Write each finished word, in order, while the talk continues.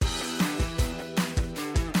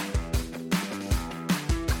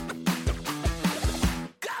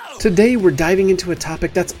Today we're diving into a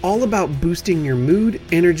topic that's all about boosting your mood,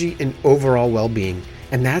 energy, and overall well-being,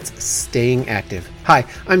 and that's staying active. Hi,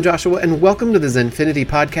 I'm Joshua, and welcome to the Zenfinity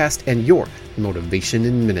Podcast and your Motivation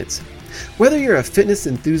in Minutes. Whether you're a fitness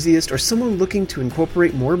enthusiast or someone looking to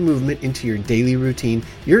incorporate more movement into your daily routine,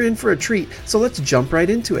 you're in for a treat, so let's jump right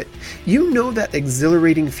into it. You know that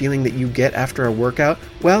exhilarating feeling that you get after a workout?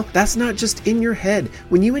 Well, that's not just in your head.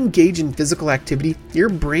 When you engage in physical activity, your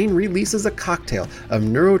brain releases a cocktail of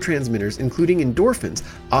neurotransmitters, including endorphins,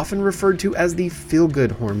 often referred to as the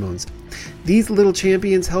feel-good hormones. These little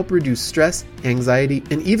champions help reduce stress, anxiety,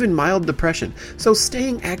 and even mild depression. So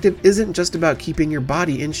staying active isn't just about keeping your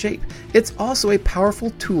body in shape. It's also a powerful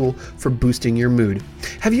tool for boosting your mood.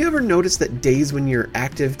 Have you ever noticed that days when you're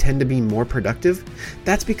active tend to be more productive?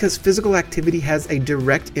 That's because physical activity has a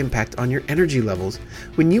direct impact on your energy levels.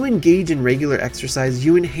 When you engage in regular exercise,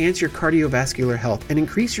 you enhance your cardiovascular health and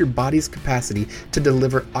increase your body's capacity to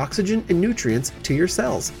deliver oxygen and nutrients to your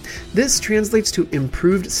cells. This translates to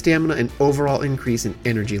improved stamina and overall increase in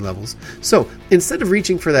energy levels. So, instead of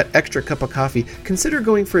reaching for that extra cup of coffee, consider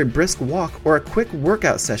going for a brisk walk or a quick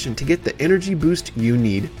workout session to get the energy boost you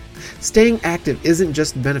need. Staying active isn't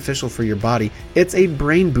just beneficial for your body, it's a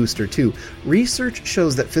brain booster too. Research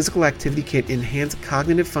shows that physical activity can enhance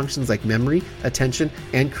cognitive functions like memory, attention,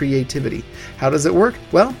 and creativity. How does it work?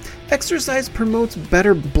 Well, exercise promotes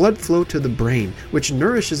better blood flow to the brain, which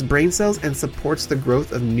nourishes brain cells and supports the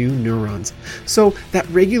growth of new neurons. So that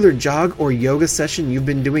regular jog or yoga session you've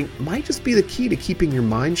been doing might just be the key to keeping your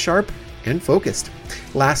mind sharp and focused.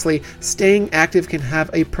 Lastly, staying active can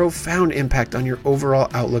have a profound impact on your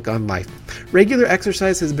overall outlook on life. Regular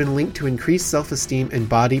exercise has been linked to increased self-esteem and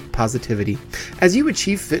body positivity. As you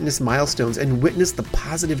achieve fitness milestones and witness the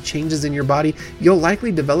positive changes in your body, you'll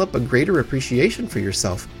likely develop a greater appreciation for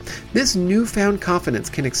yourself. This newfound confidence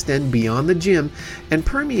can extend beyond the gym and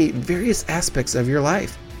permeate various aspects of your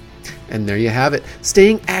life. And there you have it.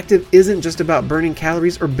 Staying active isn't just about burning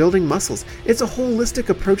calories or building muscles. It's a holistic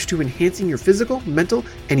approach to enhancing your physical, mental,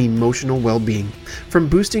 and emotional well-being. From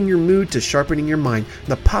boosting your mood to sharpening your mind,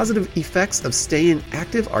 the positive effects of staying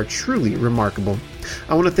active are truly remarkable.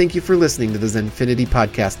 I want to thank you for listening to the Zenfinity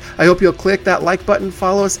Podcast. I hope you'll click that like button,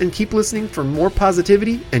 follow us, and keep listening for more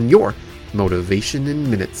positivity and your Motivation in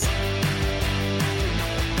Minutes.